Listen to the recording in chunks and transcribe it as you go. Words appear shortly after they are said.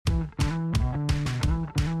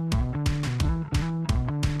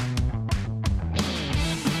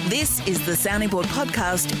This is the Sounding Board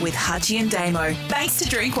podcast with Hutchie and Damo. Thanks to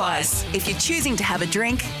Drinkwise. If you're choosing to have a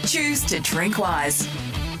drink, choose to drink wise.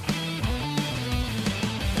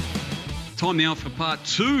 Time now for part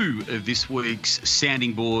 2 of this week's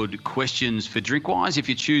Sounding Board questions for Drinkwise. If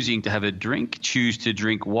you're choosing to have a drink, choose to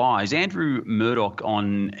drink wise. Andrew Murdoch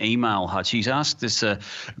on email, Hutch, he's asked us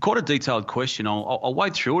quite a detailed question. I'll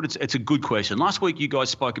wade through it. It's a good question. Last week you guys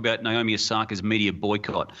spoke about Naomi Osaka's media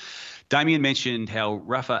boycott. Damien mentioned how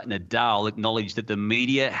Rafa Nadal acknowledged that the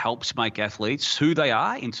media helps make athletes who they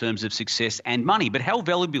are in terms of success and money. But how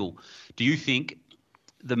valuable do you think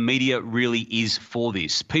the media really is for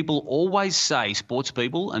this? People always say sports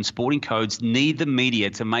people and sporting codes need the media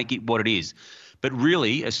to make it what it is. But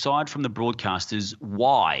really, aside from the broadcasters,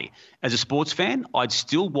 why? As a sports fan, I'd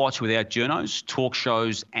still watch without journos, talk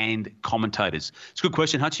shows and commentators. It's a good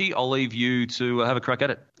question, Hutchie. I'll leave you to have a crack at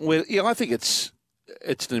it. Well, yeah, I think it's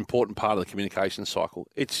an important part of the communication cycle.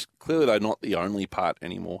 It's clearly, though, not the only part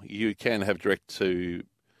anymore. You can have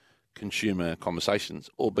direct-to-consumer conversations,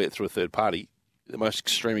 albeit through a third party. The most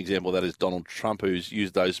extreme example of that is Donald Trump, who's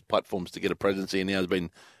used those platforms to get a presidency and now has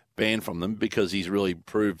been banned from them because he's really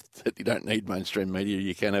proved that you don't need mainstream media.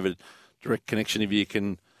 You can have a direct connection if you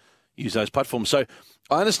can use those platforms. So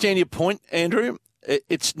I understand your point, Andrew.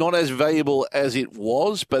 It's not as valuable as it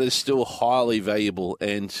was, but it's still highly valuable.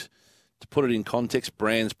 And to put it in context,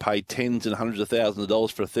 brands pay tens and hundreds of thousands of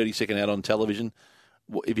dollars for a 30-second ad on television.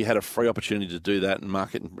 If you had a free opportunity to do that and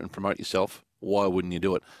market and promote yourself, why wouldn't you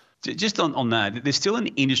do it? Just on that, there's still an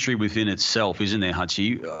industry within itself, isn't there,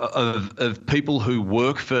 Hutchie, of people who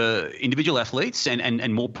work for individual athletes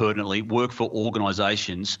and more pertinently, work for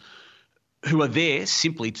organisations who are there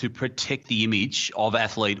simply to protect the image of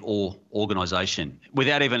athlete or organisation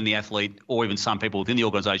without even the athlete or even some people within the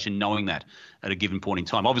organisation knowing that at a given point in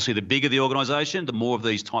time. Obviously, the bigger the organisation, the more of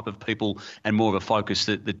these type of people and more of a focus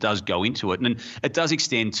that does go into it. And it does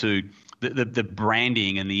extend to the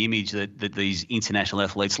branding and the image that these international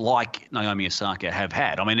athletes like Naomi Osaka have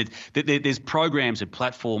had. I mean, there's programs and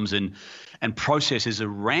platforms and processes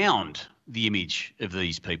around the image of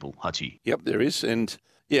these people, Hutchie. Yep, there is. And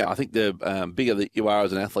yeah, I think the bigger that you are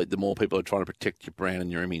as an athlete, the more people are trying to protect your brand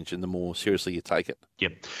and your image and the more seriously you take it.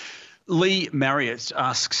 Yep. Lee Marriott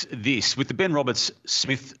asks this. With the Ben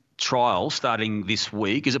Roberts-Smith trial starting this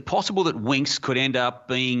week, is it possible that Winks could end up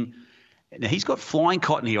being... Now, he's got flying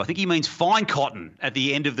cotton here. I think he means fine cotton at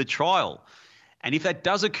the end of the trial. And if that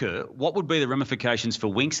does occur, what would be the ramifications for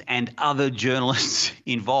Winks and other journalists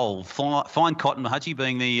involved? Fine cotton, Hutchie,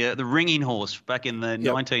 being the ringing horse back in the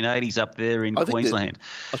 1980s up there in Queensland.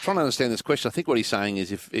 I was trying to understand this question. I think what he's saying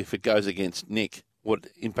is if it goes against Nick, what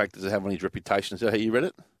impact does it have on his reputation? Is that how you read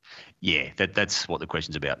it? Yeah, that's what the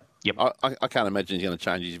question's about. Yep. I can't imagine he's going to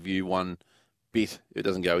change his view one bit if it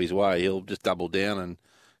doesn't go his way. He'll just double down and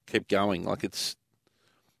keep going.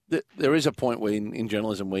 There is a point where in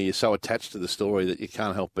journalism where you're so attached to the story that you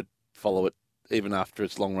can't help but follow it even after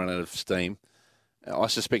it's long run out of steam. I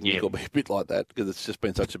suspect Nick will be a bit like that because it's just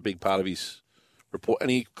been such a big part of his report.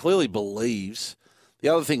 And he clearly believes, the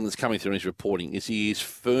other thing that's coming through in his reporting is he is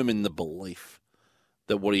firm in the belief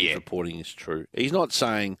that what he is reporting is true. He's not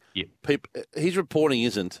saying, his reporting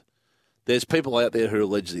isn't, there's people out there who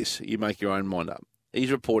allege this, you make your own mind up.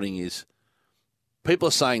 His reporting is, people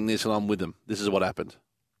are saying this and I'm with them. This is what happened.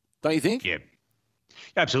 Don't you think? Yeah.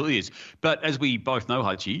 Absolutely is. But as we both know,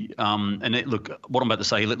 Hutchie, look, what I'm about to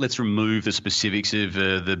say, let's remove the specifics of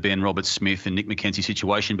the Ben Roberts-Smith and Nick McKenzie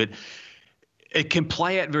situation, but it can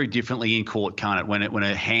play out very differently in court, can't it, when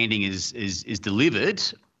a handing is delivered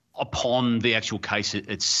upon the actual case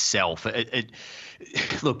itself.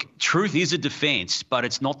 Look, truth is a defence, but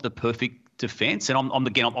it's not the perfect defence. And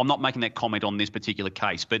I'm not making that comment on this particular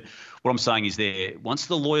case, but what I'm saying is once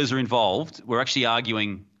the lawyers are involved, we're actually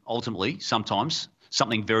arguing ultimately sometimes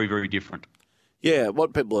something very, very different. Yeah,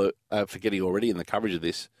 what people are forgetting already in the coverage of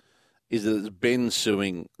this is that it's Ben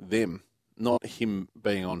suing them, not him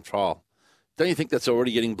being on trial. Don't you think that's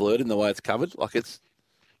already getting blurred in the way it's covered?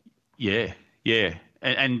 Yeah.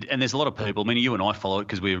 And there's a lot of people. I mean, you and I follow it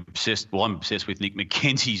because we're obsessed. Well, I'm obsessed with Nick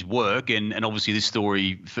McKenzie's work, and obviously this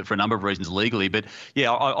story for a number of reasons legally. But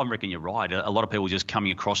yeah, I reckon you're right. A lot of people just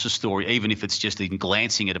coming across the story, even if it's just even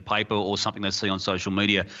glancing at a paper or something they see on social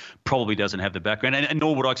media, probably doesn't have the background, and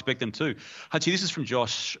nor would I expect them to. Hutchie, this is from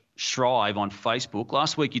Josh Shrive on Facebook.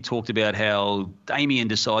 Last week you talked about how Damien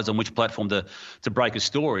decides on which platform to break a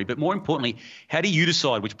story, but more importantly, how do you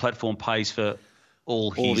decide which platform pays for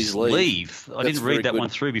all his leave? I didn't read that one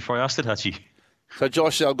through before I asked it, Hutchie. So,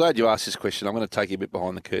 Josh, I'm glad you asked this question. I'm going to take you a bit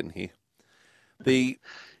behind the curtain here.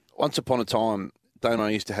 Once upon a time, Damo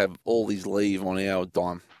used to have all his leave on our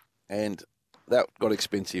dime, and that got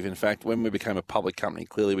expensive. In fact, when we became a public company,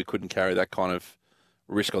 clearly we couldn't carry that kind of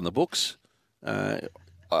risk on the books.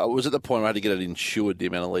 I was at the point where I had to get it insured, the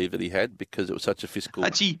amount of leave that he had, because it was such a fiscal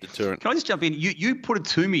deterrent. Can I just jump in? You put it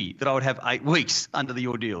to me that I would have 8 weeks under the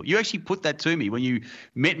ordeal. You actually put that to me when you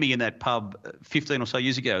met me in that pub 15 or so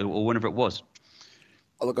years ago, or whenever it was.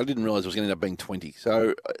 Oh, look, I didn't realise it was going to end up being 20.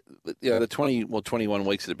 So, the 21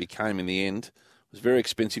 weeks that it became in the end was very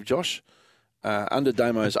expensive, Josh. Under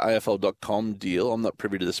Damo's AFL.com deal, I'm not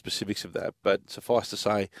privy to the specifics of that, but suffice to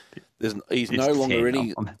say, he's no longer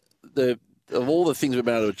any... Of all the things we've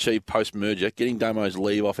been able to achieve post-merger, getting Damo's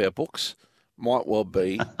leave off our books might well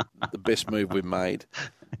be the best move we've made.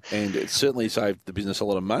 And it certainly saved the business a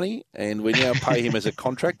lot of money, and we now pay him as a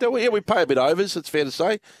contractor. Well, yeah, we pay a bit overs, it's fair to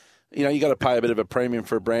say. You know, you got to pay a bit of a premium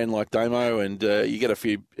for a brand like Damo, and you get a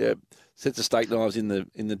few sets of steak knives in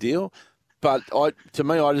the deal. But to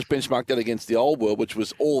me, I just benchmarked that against the old world, which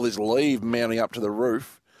was all this leave mounting up to the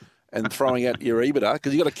roof and throwing out your EBITDA,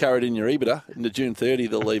 because you got to carry it in your EBITDA into June 30,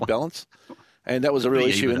 the leave balance. And that was a real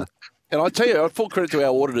issue. And I tell you, full credit to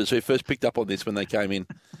our auditors who first picked up on this when they came in.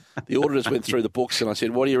 The auditors went through the books, and I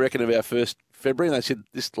said, what do you reckon of our first February? And they said,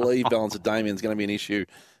 this leave balance of Damien's going to be an issue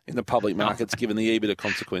in the public markets given the EBITDA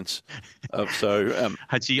consequence.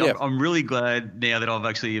 Hutchie, I'm really glad now that I've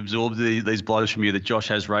actually absorbed these blows from you that Josh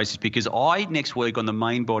has raised, because I, next week on the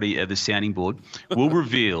main body of the sounding board, will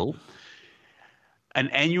reveal an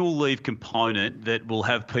annual leave component that will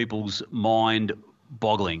have people's mind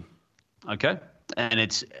boggling. Okay?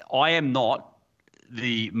 And I am not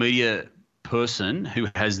the media person who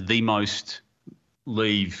has the most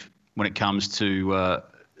leave when it comes to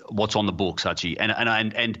what's on the books, Hutchie.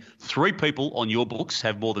 And 3 people on your books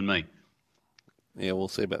have more than me. Yeah, we'll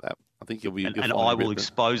see about that. I think you'll be... And I will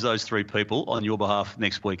expose those 3 people on your behalf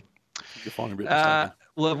next week. You'll find a bit mistaken.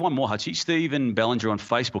 We'll have one more, Hutchie. Stephen Ballinger on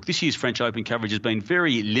Facebook. This year's French Open coverage has been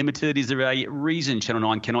very limited. Is there a reason Channel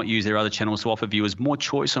 9 cannot use their other channels to offer viewers more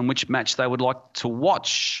choice on which match they would like to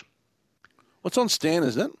watch? What's on Stan,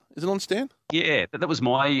 isn't it? Is it on Stan? Yeah, that was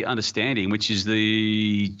my understanding, which is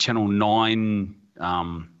the Channel 9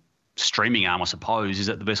 streaming arm, I suppose. Is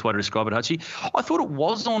that the best way to describe it, Hutchie? I thought it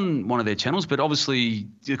was on one of their channels, but obviously,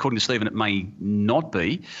 according to Stephen, it may not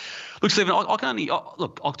be. Look, Stephen, I can only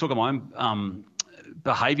look. I'll talk on my own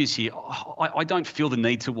behaviours here. I don't feel the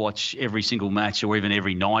need to watch every single match or even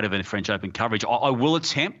every night of a French Open coverage. I will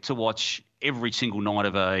attempt to watch every single night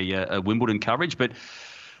of a Wimbledon coverage, but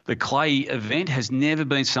the clay event has never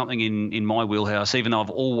been something in my wheelhouse, even though I've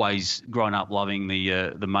always grown up loving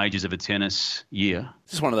the majors of a tennis year.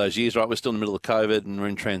 This is one of those years, right? We're still in the middle of COVID and we're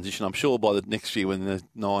in transition. I'm sure by the next year when the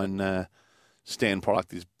 9 Stan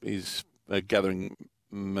product is gathering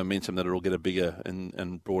momentum, that it'll get a bigger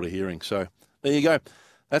and broader hearing. So there you go.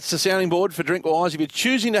 That's the sounding board for DrinkWise. If you're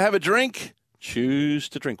choosing to have a drink, choose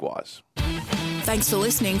to DrinkWise. Thanks for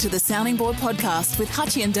listening to the Sounding Board podcast with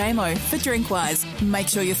Hutchie and Damo for DrinkWise. Make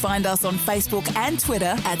sure you find us on Facebook and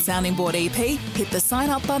Twitter at Sounding Board EP. Hit the sign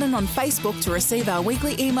up button on Facebook to receive our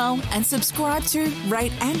weekly email and subscribe to,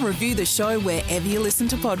 rate and review the show wherever you listen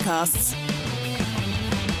to podcasts.